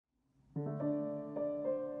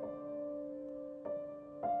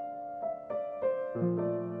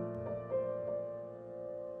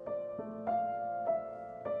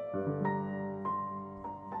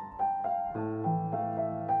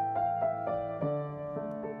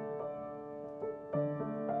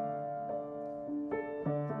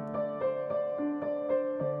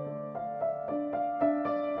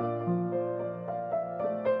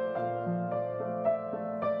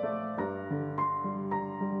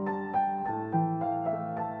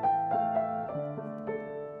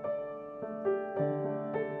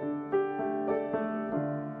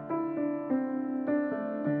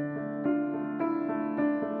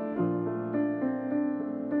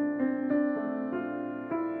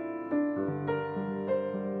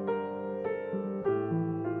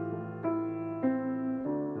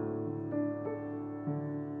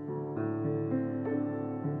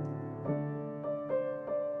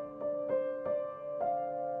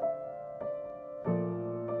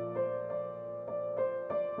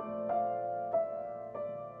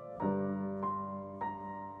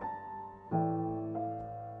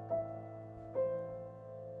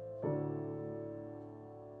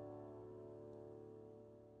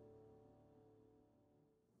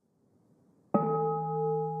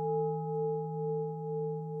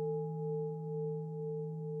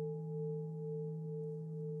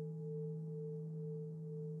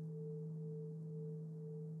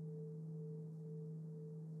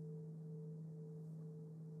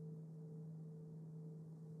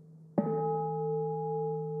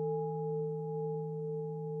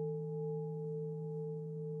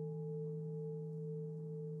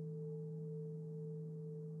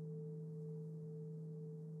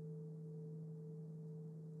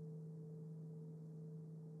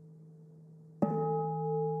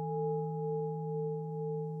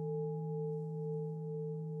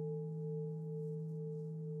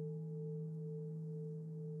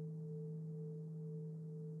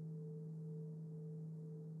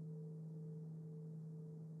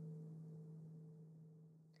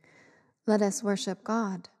Let us worship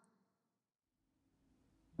God.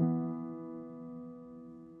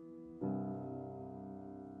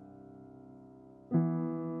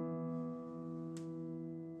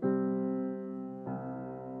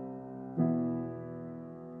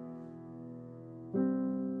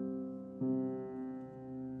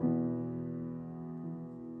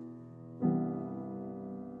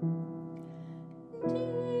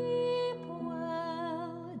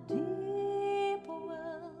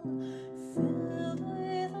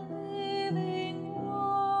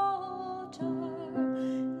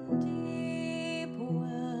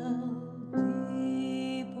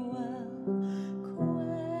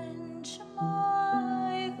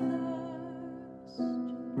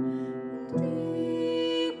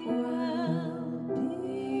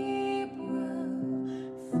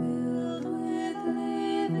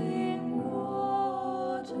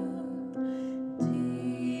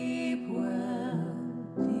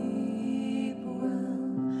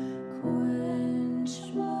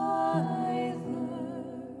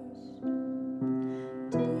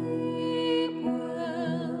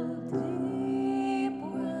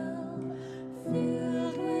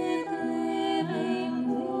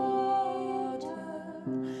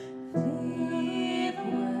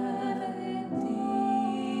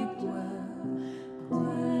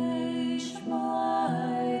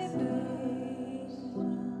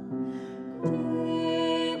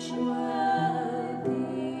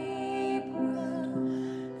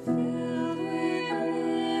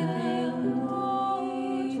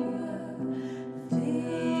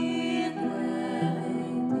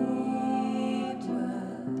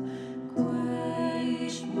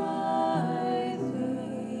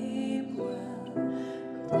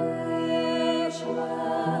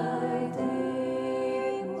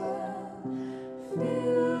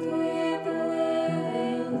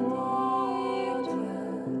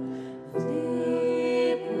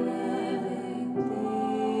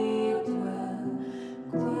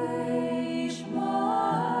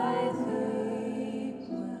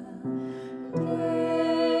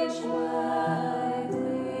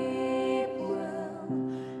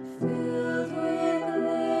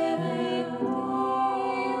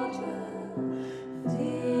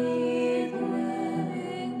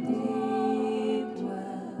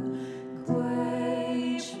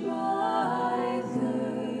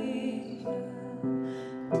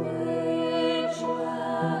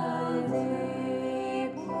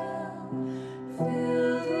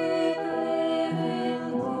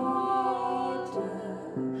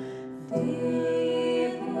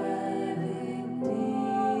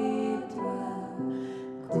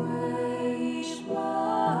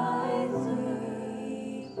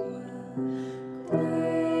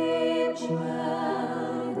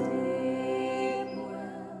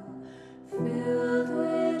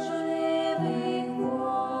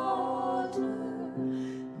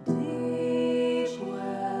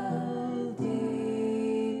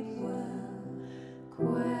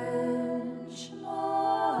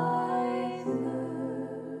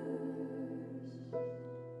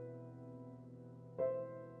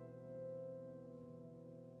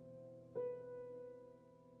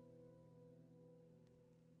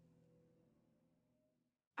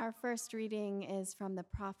 Our first reading is from the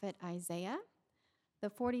prophet Isaiah, the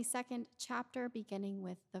 42nd chapter, beginning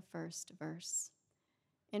with the first verse.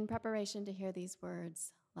 In preparation to hear these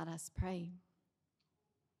words, let us pray.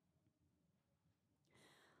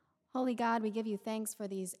 Holy God, we give you thanks for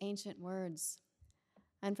these ancient words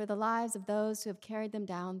and for the lives of those who have carried them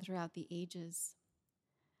down throughout the ages.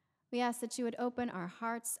 We ask that you would open our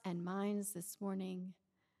hearts and minds this morning,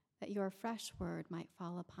 that your fresh word might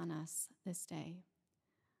fall upon us this day.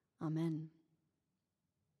 Amen.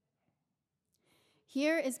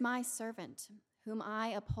 Here is my servant, whom I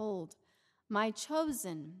uphold, my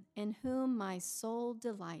chosen, in whom my soul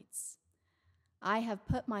delights. I have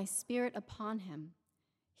put my spirit upon him.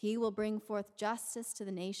 He will bring forth justice to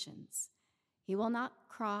the nations. He will not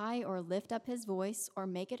cry or lift up his voice or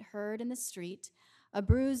make it heard in the street. A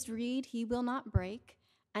bruised reed he will not break,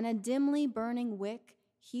 and a dimly burning wick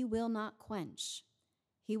he will not quench.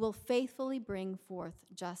 He will faithfully bring forth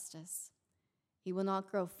justice. He will not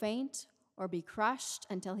grow faint or be crushed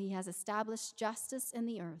until he has established justice in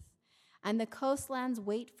the earth, and the coastlands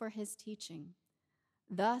wait for his teaching.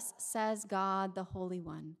 Thus says God, the Holy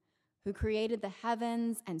One, who created the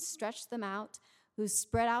heavens and stretched them out, who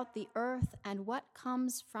spread out the earth and what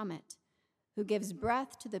comes from it, who gives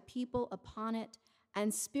breath to the people upon it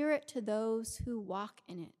and spirit to those who walk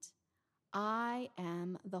in it. I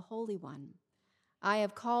am the Holy One. I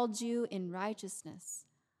have called you in righteousness.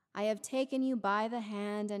 I have taken you by the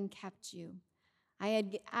hand and kept you.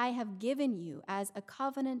 I have given you as a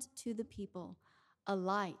covenant to the people, a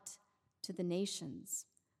light to the nations,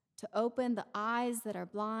 to open the eyes that are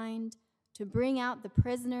blind, to bring out the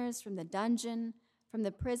prisoners from the dungeon, from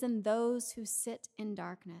the prison those who sit in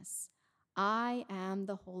darkness. I am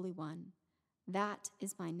the Holy One. That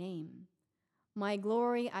is my name. My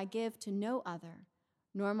glory I give to no other,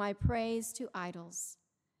 nor my praise to idols.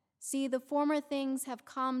 See, the former things have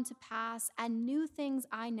come to pass, and new things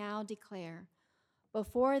I now declare.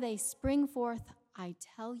 Before they spring forth, I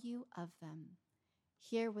tell you of them.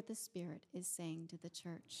 Hear what the Spirit is saying to the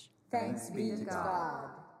church. Thanks be to God.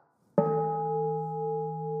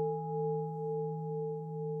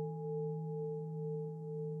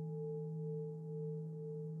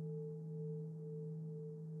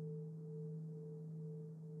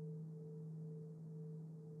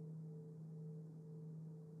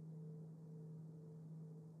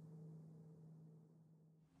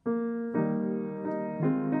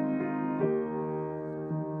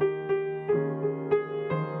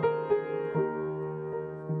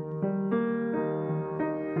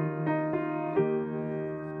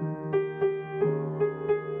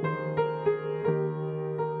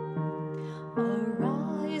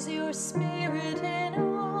 Arise, your spirit in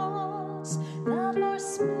us, that our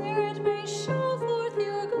spirit may show forth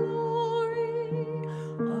your glory.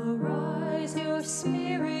 Arise, your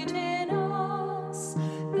spirit in us,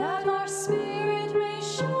 that our spirit may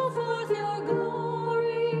show forth your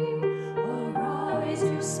glory. Arise,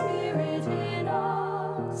 your spirit in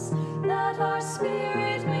us, that our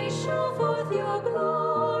spirit may show forth your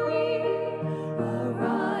glory.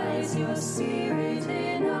 Arise, your spirit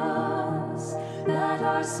in us, that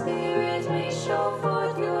our spirit may show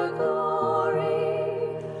forth your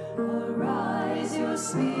glory. Arise, your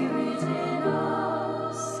spirit in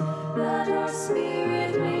us, that our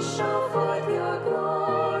spirit may show forth your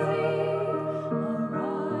glory.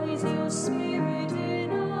 Arise, your spirit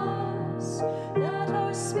in us, that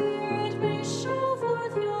our spirit may show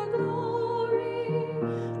forth your glory.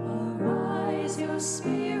 Arise, your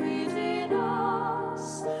spirit in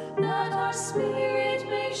us, that our spirit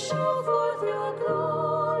may show forth your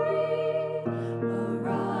glory.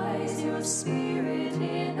 Arise, your spirit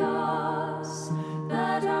in us,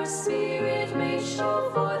 that our spirit may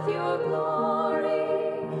show forth your glory.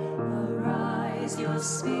 Arise, your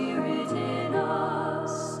spirit in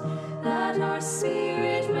us, that our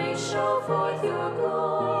spirit may show forth your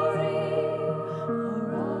glory.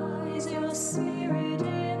 Arise, your spirit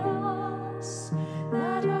in us,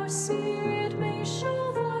 that our spirit may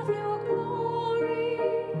show forth your glory.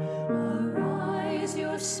 Arise,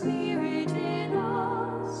 your spirit in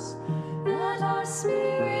us, that our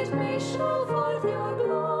spirit may show forth your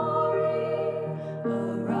glory.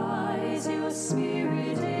 Arise, your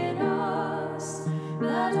spirit in us,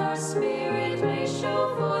 that our spirit may show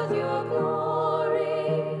forth your glory.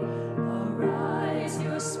 Arise,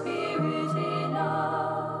 your spirit in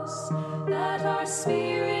us, that our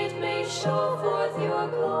spirit may show forth your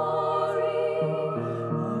glory.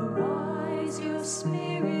 Arise, your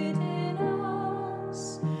spirit in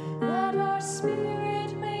us, that our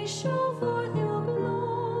spirit may show forth your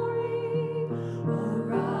glory.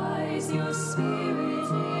 Arise, your spirit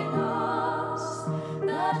in us,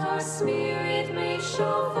 that our spirit may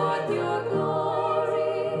show forth your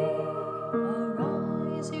glory.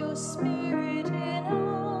 Arise, your spirit in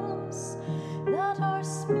us, that our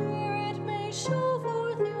spirit may show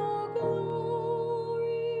forth your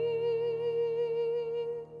glory.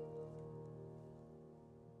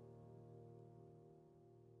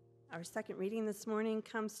 Our second reading this morning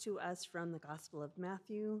comes to us from the Gospel of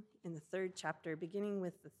Matthew in the 3rd chapter, beginning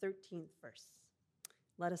with the 13th verse.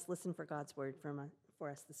 Let us listen for God's word for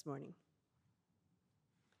us this morning.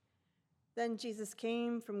 Then Jesus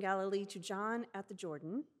came from Galilee to John at the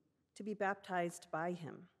Jordan to be baptized by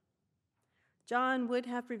him. John would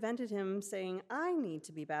have prevented him, saying, "I need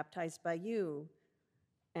to be baptized by you,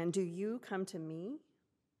 and do you come to me?"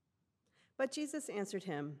 But Jesus answered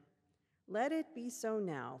him, "Let it be so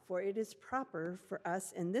now, for it is proper for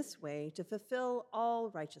us in this way to fulfill all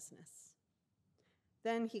righteousness."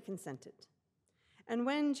 Then he consented. And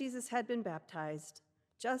when Jesus had been baptized,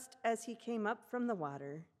 just as he came up from the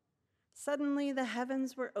water, suddenly the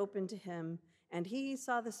heavens were opened to him, and he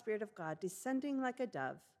saw the Spirit of God descending like a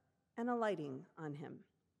dove and alighting on him.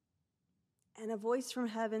 And a voice from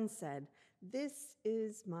heaven said, "This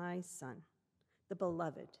is my Son, the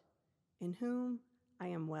beloved, in whom I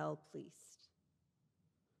am well pleased."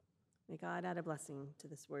 May God add a blessing to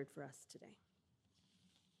this word for us today.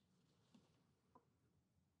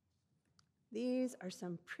 These are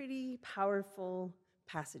some pretty powerful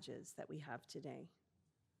passages that we have today.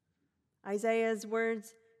 Isaiah's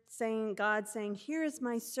words saying, God saying, here is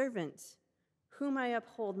my servant, whom I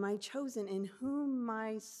uphold, my chosen, in whom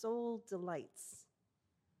my soul delights.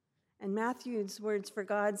 And Matthew's words for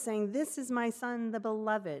God saying, this is my son, the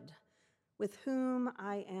beloved, with whom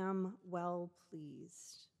I am well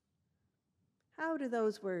pleased. How do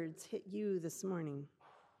those words hit you this morning?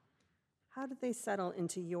 How did they settle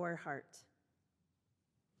into your heart?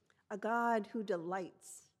 A God who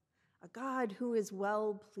delights, a God who is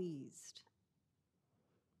well pleased.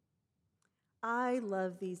 I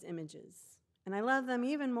love these images, and I love them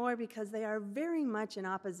even more because they are very much in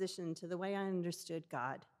opposition to the way I understood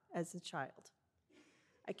God as a child.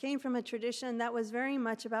 I came from a tradition that was very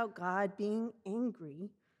much about God being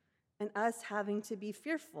angry and us having to be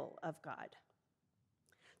fearful of God.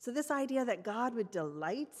 So this idea that God would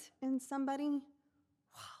delight in somebody,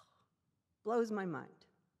 wow, blows my mind.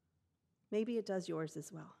 Maybe it does yours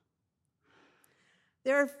as well.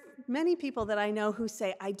 There are many people that I know who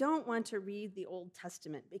say, I don't want to read the Old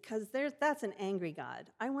Testament because that's an angry God.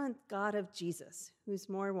 I want God of Jesus, who's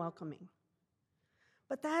more welcoming.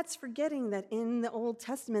 But that's forgetting that in the Old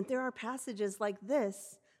Testament, there are passages like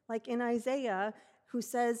this, like in Isaiah, who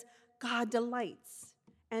says, God delights.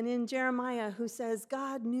 And in Jeremiah, who says,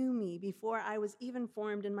 God knew me before I was even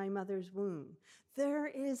formed in my mother's womb. There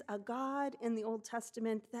is a God in the Old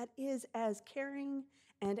Testament that is as caring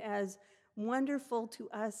and as wonderful to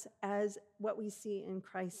us as what we see in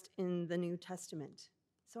Christ in the New Testament.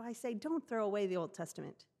 So I say, don't throw away the Old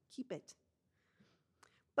Testament. Keep it.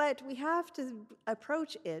 But we have to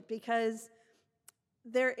approach it because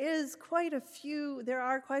there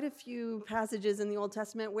are quite a few passages in the Old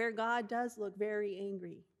Testament where God does look very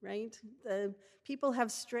angry, right? The people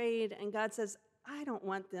have strayed, and God says, I don't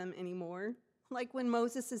want them anymore. Like when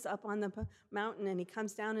Moses is up on the mountain and he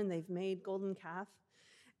comes down and they've made golden calf.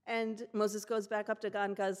 And Moses goes back up to God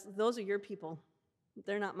and goes, those are your people.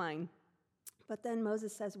 They're not mine. But then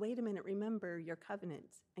Moses says, wait a minute, remember your covenant.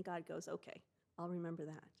 And God goes, okay, I'll remember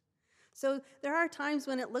that. So there are times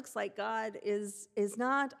when it looks like God is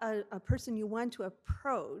not a person you want to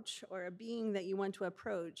approach or a being that you want to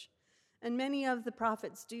approach. And many of the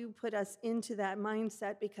prophets do put us into that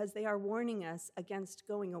mindset because they are warning us against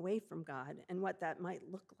going away from God and what that might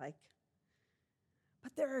look like.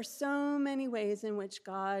 But there are so many ways in which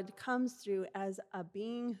God comes through as a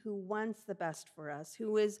being who wants the best for us,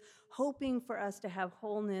 who is hoping for us to have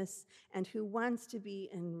wholeness, and who wants to be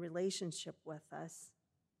in relationship with us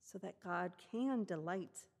so that God can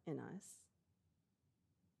delight in us.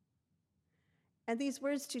 And these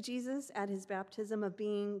words to Jesus at his baptism of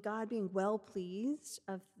God being well pleased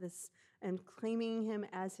of this and claiming him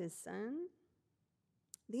as his son,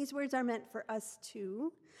 these words are meant for us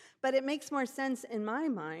too, but it makes more sense in my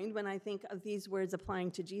mind when I think of these words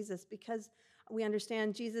applying to Jesus because we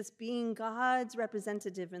understand Jesus being God's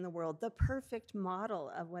representative in the world, the perfect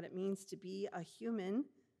model of what it means to be a human.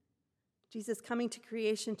 Jesus coming to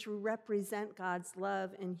creation to represent God's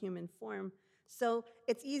love in human form. So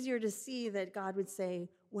it's easier to see that God would say,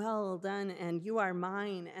 well done, and you are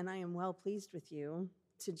mine, and I am well pleased with you,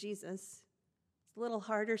 to Jesus. It's a little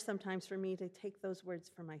harder sometimes for me to take those words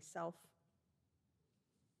for myself.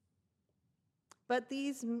 But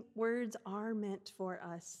these words are meant for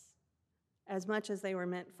us as much as they were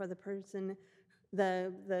meant for the person,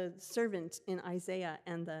 the servant in Isaiah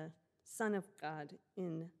and the Son of God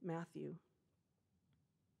in Matthew.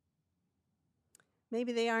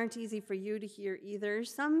 Maybe they aren't easy for you to hear either.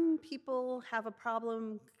 Some people have a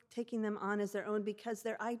problem taking them on as their own because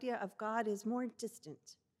their idea of God is more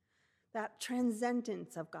distant. That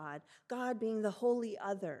transcendence of God, God being the holy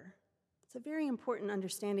other. It's a very important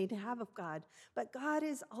understanding to have of God. But God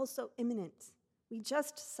is also immanent. We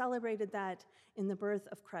just celebrated that in the birth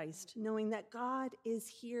of Christ, knowing that God is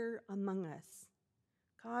here among us.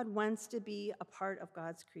 God wants to be a part of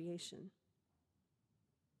God's creation.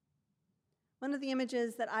 One of the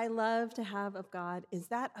images that I love to have of God is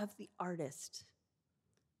that of the artist.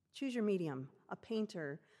 Choose your medium, a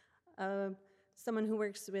painter, someone who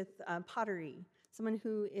works with pottery, someone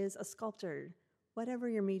who is a sculptor, whatever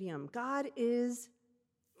your medium. God is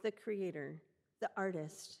the creator, the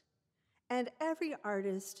artist. And every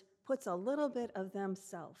artist puts a little bit of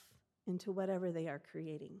themselves into whatever they are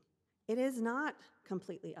creating. It is not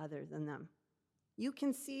completely other than them. You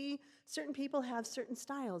can see certain people have certain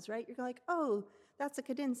styles, right? You're like, oh, that's a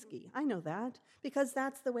Kandinsky. I know that because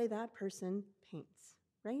that's the way that person paints,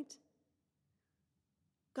 right?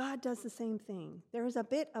 God does the same thing. There is a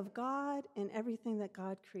bit of God in everything that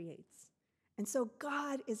God creates. And so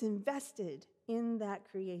God is invested in that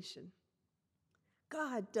creation.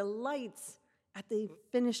 God delights at the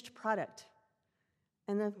finished product.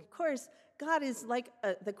 And of course, God is like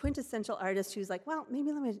the quintessential artist who's like, well,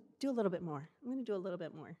 maybe let me do a little bit more. I'm going to do a little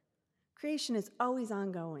bit more. Creation is always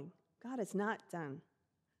ongoing. God is not done.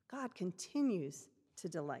 God continues to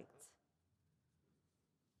delight.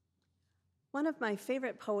 One of my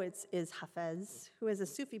favorite poets is Hafez, who is a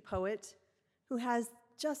Sufi poet who has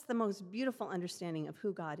just the most beautiful understanding of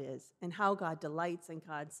who God is and how God delights in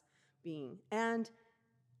God's being. And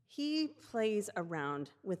he plays around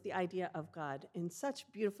with the idea of God in such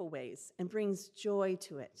beautiful ways and brings joy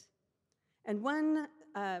to it. And one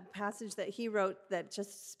passage that he wrote that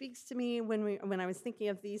just speaks to me when I was thinking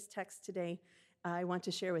of these texts today, I want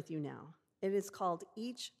to share with you now. It is called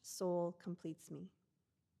 "Each Soul Completes Me."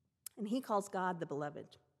 And he calls God the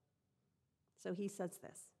beloved. So he says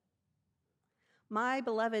this: "My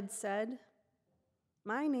beloved said,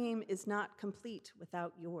 'My name is not complete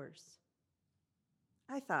without yours.'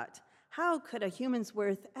 I thought, how could a human's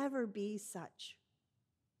worth ever be such?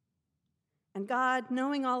 And God,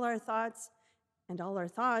 knowing all our thoughts, and all our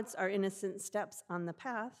thoughts are innocent steps on the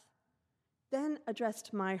path, then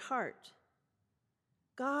addressed my heart.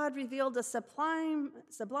 God revealed a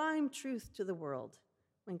sublime truth to the world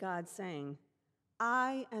when God sang,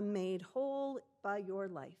 'I am made whole by your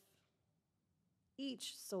life.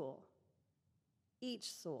 Each soul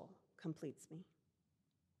completes me.'"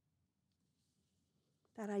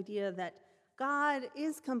 That idea that God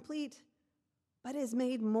is complete, but is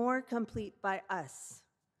made more complete by us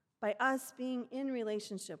being in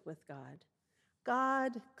relationship with God.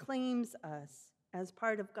 God claims us as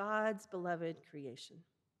part of God's beloved creation.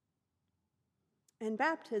 And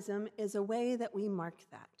baptism is a way that we mark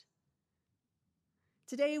that.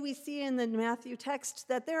 Today we see in the Matthew text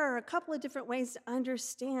that there are a couple of different ways to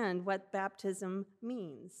understand what baptism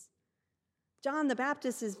means. John the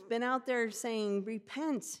Baptist has been out there saying,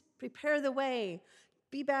 repent, prepare the way,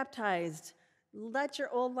 be baptized, let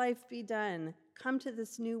your old life be done, come to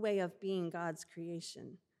this new way of being God's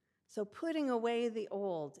creation. So putting away the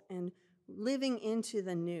old and living into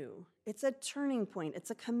the new, it's a turning point.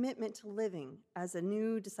 It's a commitment to living as a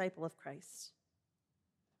new disciple of Christ.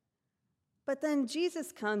 But then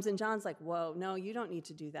Jesus comes and John's like, whoa, no, you don't need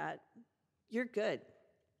to do that. You're good.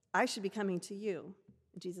 I should be coming to you.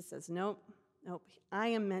 And Jesus says, nope, I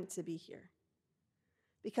am meant to be here.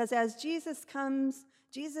 Because as Jesus comes,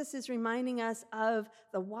 Jesus is reminding us of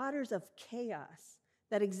the waters of chaos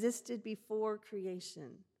that existed before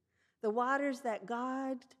creation. The waters that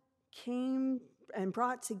God came and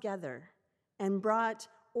brought together and brought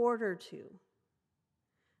order to.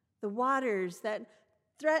 The waters that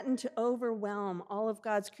threatened to overwhelm all of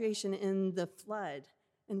God's creation in the flood,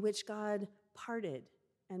 in which God parted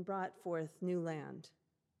and brought forth new land.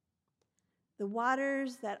 The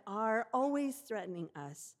waters that are always threatening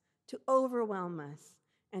us to overwhelm us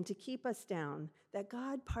and to keep us down, that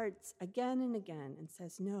God parts again and again and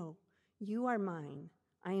says, no, you are mine.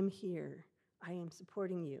 I am here. I am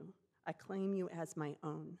supporting you. I claim you as my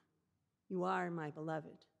own. You are my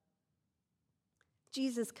beloved.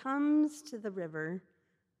 Jesus comes to the river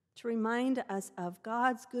to remind us of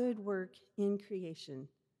God's good work in creation,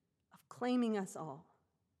 of claiming us all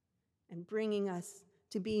and bringing us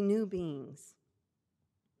to be new beings.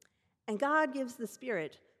 And God gives the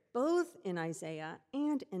Spirit both in Isaiah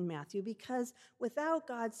and in Matthew, because without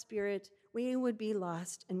God's Spirit, we would be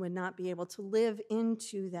lost and would not be able to live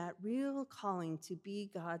into that real calling to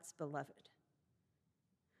be God's beloved.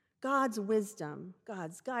 God's wisdom,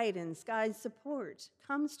 God's guidance, God's support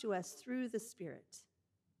comes to us through the Spirit,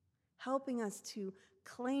 helping us to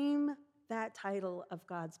claim that title of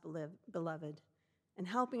God's beloved and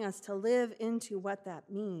helping us to live into what that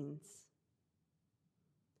means.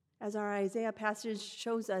 As our Isaiah passage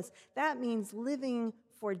shows us, that means living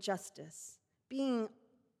for justice, being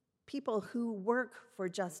people who work for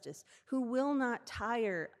justice, who will not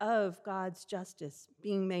tire of God's justice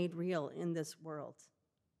being made real in this world.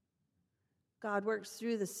 God works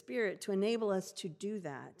through the Spirit to enable us to do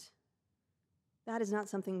that. That is not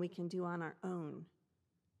something we can do on our own.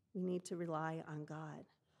 We need to rely on God.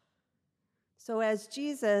 So as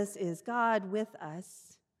Jesus is God with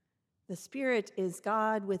us, the Spirit is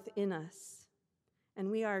God within us,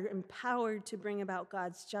 and we are empowered to bring about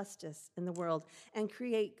God's justice in the world and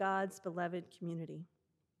create God's beloved community.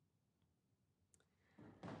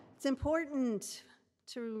 It's important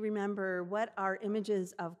to remember what our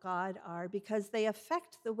images of God are, because they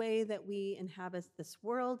affect the way that we inhabit this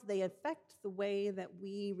world. They affect the way that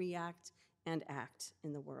we react and act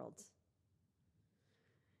in the world.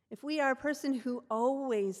 If we are a person who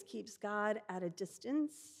always keeps God at a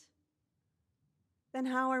distance, then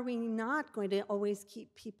how are we not going to always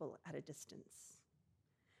keep people at a distance?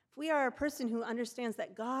 if we are a person who understands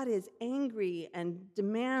that God is angry and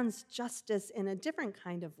demands justice in a different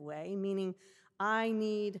kind of way, meaning I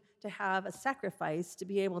need to have a sacrifice to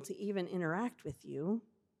be able to even interact with you,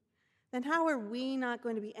 then how are we not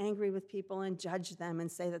going to be angry with people and judge them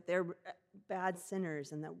and say that they're bad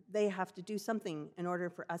sinners and that they have to do something in order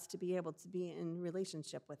for us to be able to be in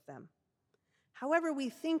relationship with them? However we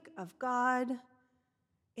think of God,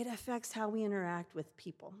 it affects how we interact with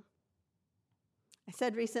people. I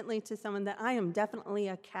said recently to someone that I am definitely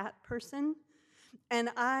a cat person, and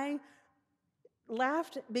I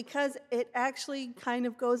laughed because it actually kind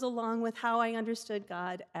of goes along with how I understood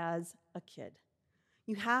God as a kid.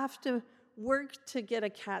 You have to work to get a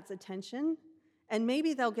cat's attention, and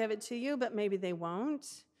maybe they'll give it to you, but maybe they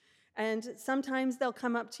won't. And sometimes they'll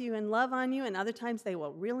come up to you and love on you, and other times they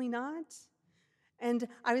will really not. And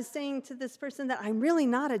I was saying to this person that I'm really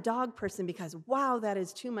not a dog person because, wow, that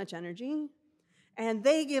is too much energy. And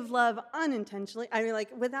they give love unintentionally. I mean, like,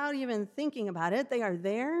 without even thinking about it, they are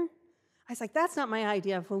there. I was like, that's not my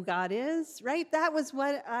idea of who God is, right? That was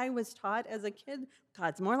what I was taught as a kid.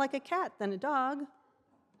 God's more like a cat than a dog.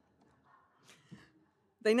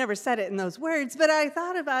 They never said it in those words, but I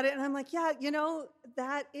thought about it, and I'm like, yeah,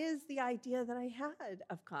 that is the idea that I had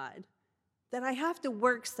of God, that I have to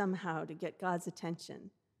work somehow to get God's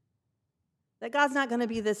attention. That God's not going to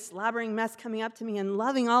be this slobbering mess coming up to me and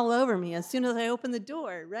loving all over me as soon as I open the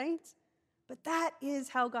door, right? But that is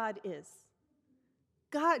how God is.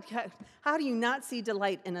 God, how do you not see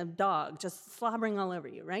delight in a dog just slobbering all over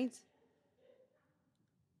you, right?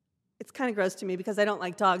 It's kind of gross to me because I don't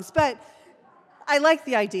like dogs, but I like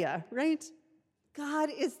the idea, right? God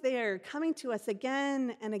is there coming to us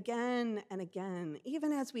again and again and again.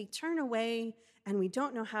 Even as we turn away and we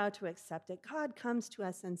don't know how to accept it, God comes to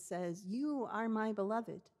us and says, "You are my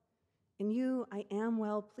beloved. In you I am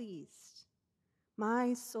well pleased.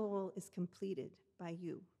 My soul is completed by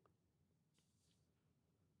you."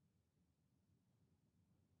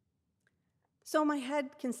 So my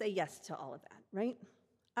head can say yes to all of that, right?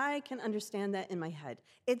 I can understand that in my head.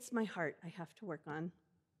 It's my heart I have to work on.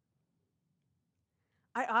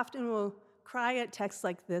 I often will cry at texts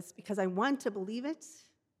like this because I want to believe it,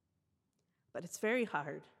 but it's very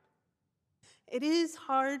hard. It is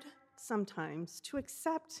hard sometimes to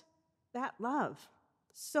accept that love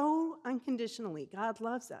so unconditionally. God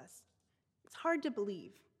loves us. It's hard to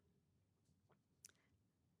believe.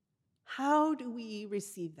 How do we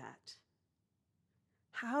receive that?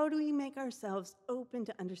 How do we make ourselves open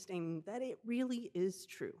to understanding that it really is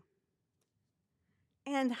true?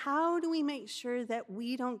 And how do we make sure that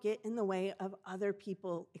we don't get in the way of other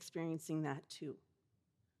people experiencing that too?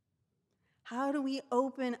 How do we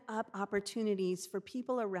open up opportunities for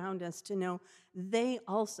people around us to know they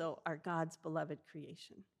also are God's beloved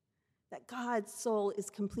creation? That God's soul is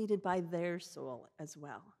completed by their soul as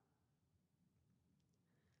well.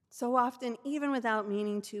 So often, even without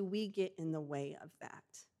meaning to, we get in the way of that.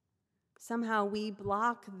 Somehow we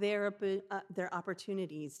block their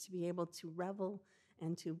opportunities to be able to revel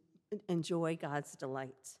and to enjoy God's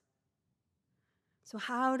delight. So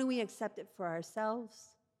how do we accept it for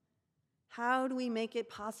ourselves? How do we make it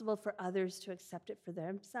possible for others to accept it for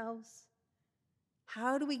themselves?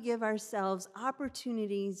 How do we give ourselves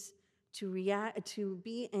opportunities to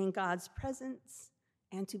be in God's presence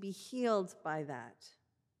and to be healed by that?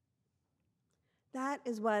 That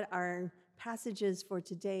is what our passages for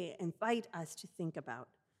today invite us to think about.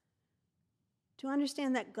 To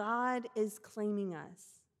understand that God is claiming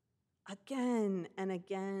us again and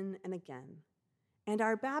again and again. And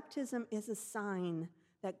our baptism is a sign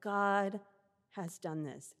that God has done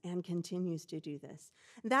this and continues to do this.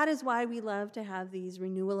 That is why we love to have these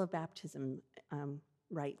renewal of baptism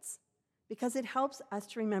rites, because it helps us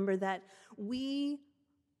to remember that we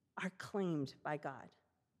are claimed by God.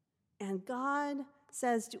 And God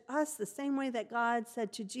says to us the same way that God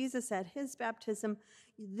said to Jesus at his baptism,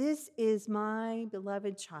 "This is my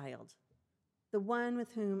beloved child, the one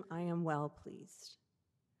with whom I am well pleased."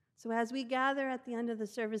 So as we gather at the end of the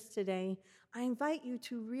service today, I invite you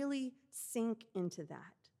to really sink into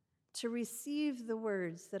that, to receive the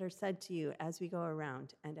words that are said to you as we go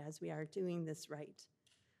around and as we are doing this rite.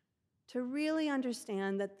 To really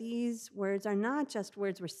understand that these words are not just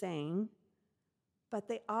words we're saying, but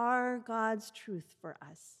they are God's truth for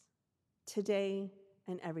us today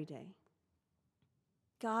and every day.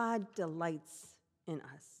 God delights in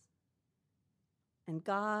us, and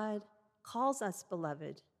God calls us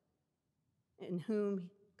beloved, in whom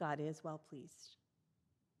God is well pleased.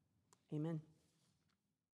 Amen.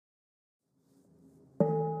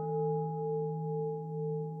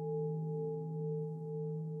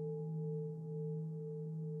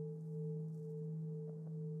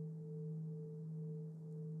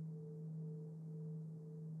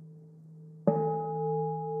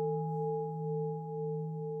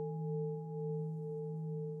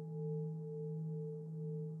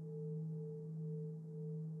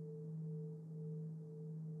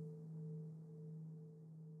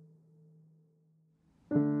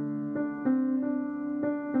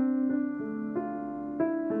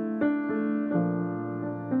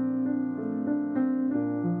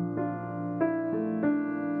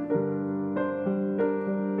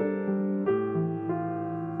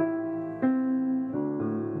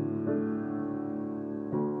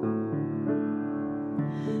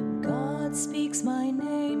 God speaks my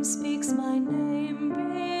name,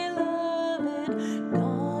 beloved.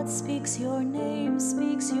 God speaks your name,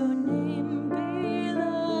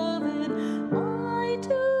 beloved.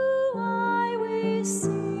 We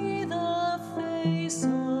see the face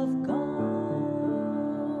of God.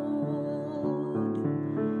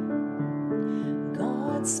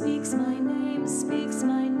 God speaks my name,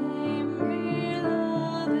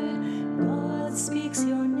 beloved. God speaks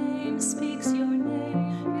your name,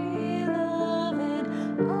 beloved.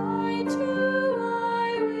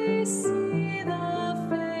 We see the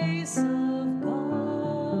face of God.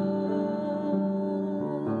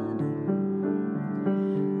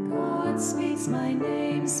 God speaks my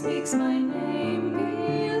name,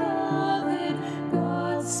 beloved.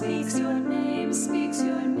 God speaks your name,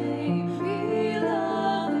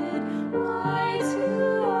 beloved.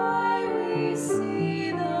 We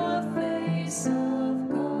see the face of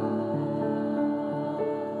God.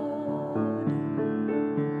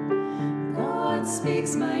 God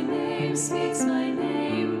speaks my name,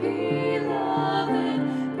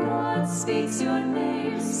 beloved. God speaks your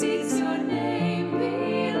name, beloved.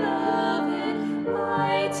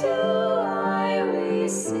 We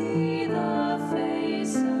see the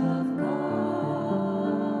face of God.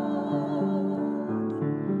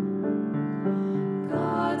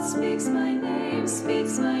 God speaks my name,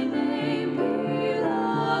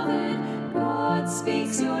 beloved. God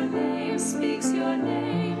speaks your name,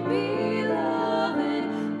 beloved.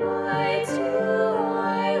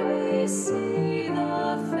 We see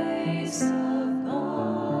the face of God.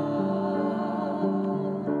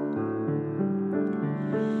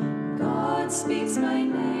 God speaks my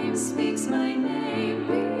name,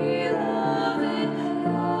 beloved.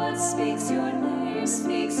 God speaks your name,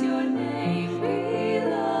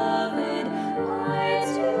 beloved.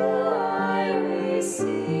 We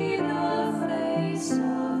see the face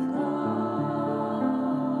of God.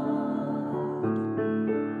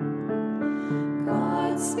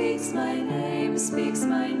 God speaks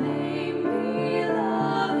my name,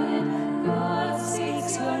 beloved. God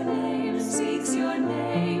speaks your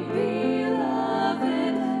name,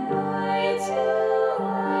 beloved.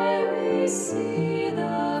 We see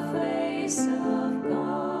the face of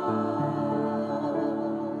God.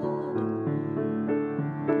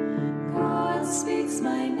 God speaks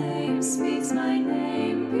my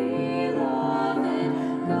name, beloved.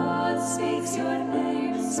 God speaks your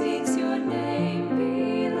name,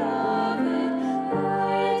 beloved.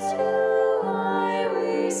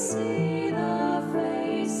 We see the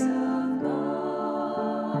face of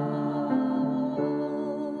God.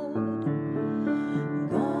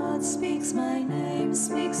 God speaks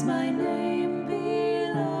my name,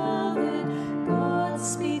 beloved. God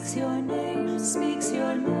speaks your name,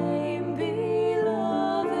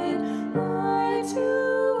 beloved.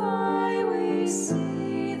 We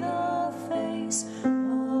see the face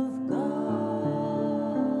of God.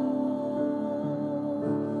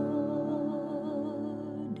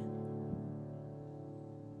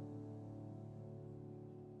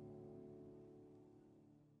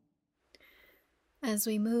 As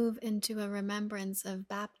we move into a remembrance of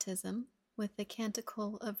baptism with the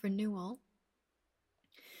Canticle of Renewal,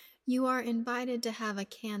 you are invited to have a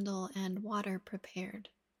candle and water prepared.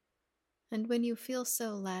 And when you feel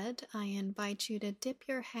so led, I invite you to dip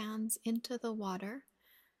your hands into the water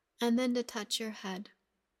and then to touch your head,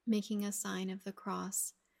 making a sign of the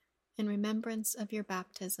cross in remembrance of your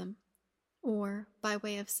baptism, or by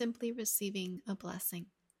way of simply receiving a blessing.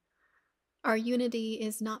 Our unity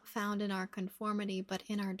is not found in our conformity, but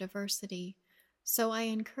in our diversity, so I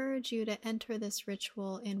encourage you to enter this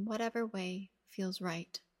ritual in whatever way feels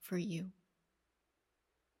right for you.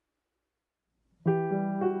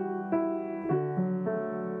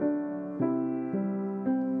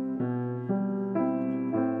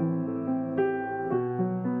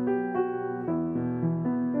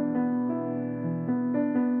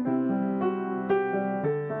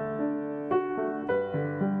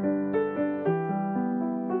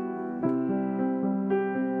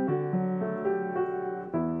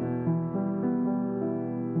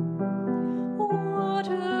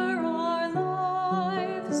 Water, our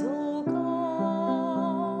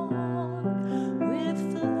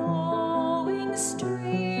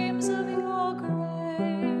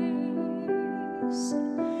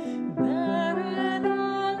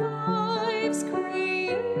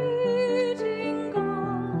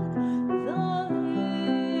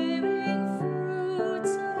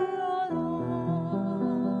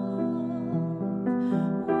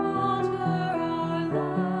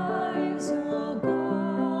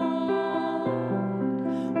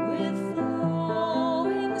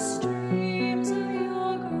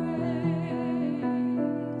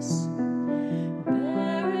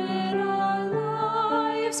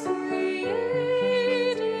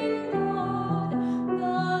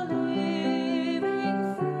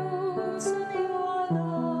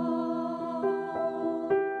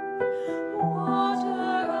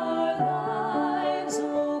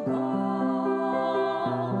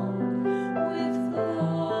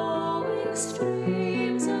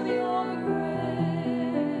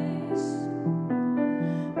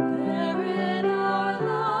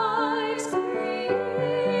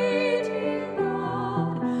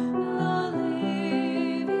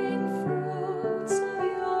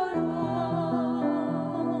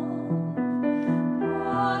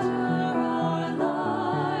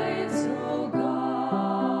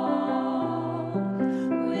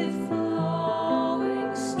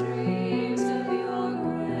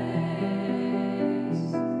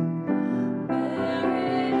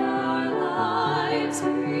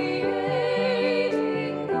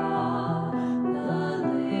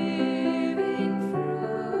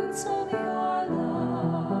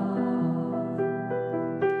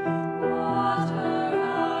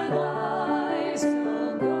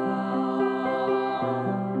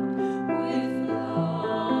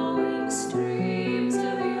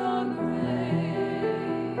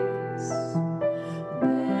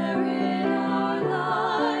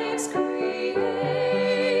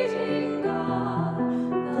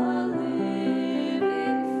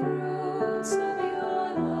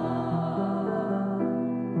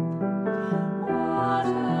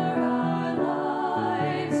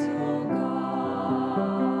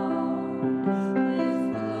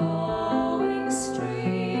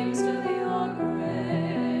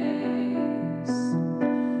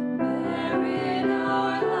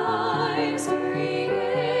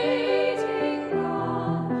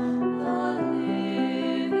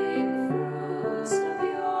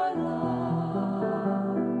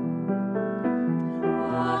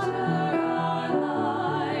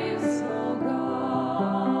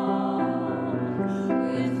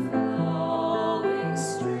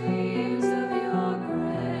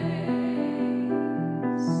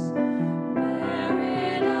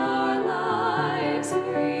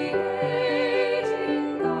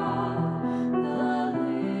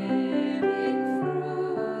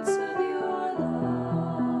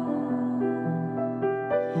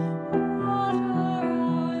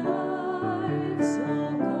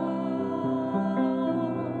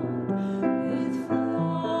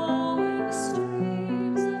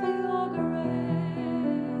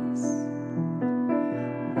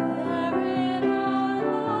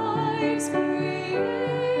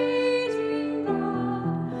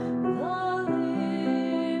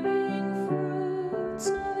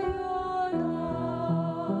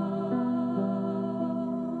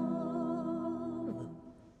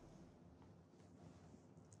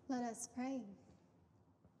Let's pray.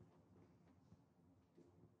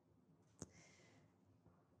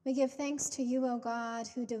 We give thanks to you, O God,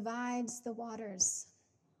 who divides the waters,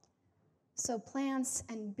 so plants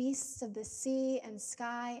and beasts of the sea and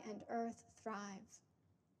sky and earth thrive.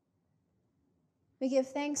 We give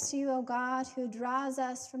thanks to you, O God, who draws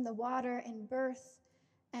us from the water in birth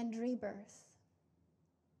and rebirth.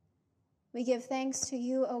 We give thanks to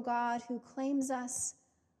you, O God, who claims us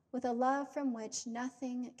with a love from which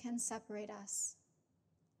nothing can separate us.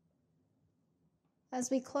 As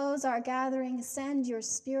we close our gathering, send your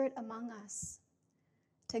Spirit among us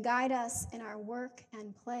to guide us in our work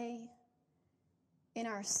and play, in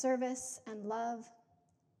our service and love,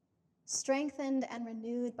 strengthened and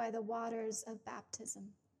renewed by the waters of baptism.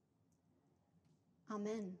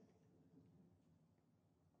 Amen.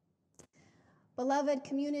 Beloved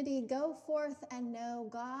community, go forth and know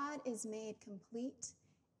God is made complete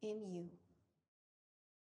in you.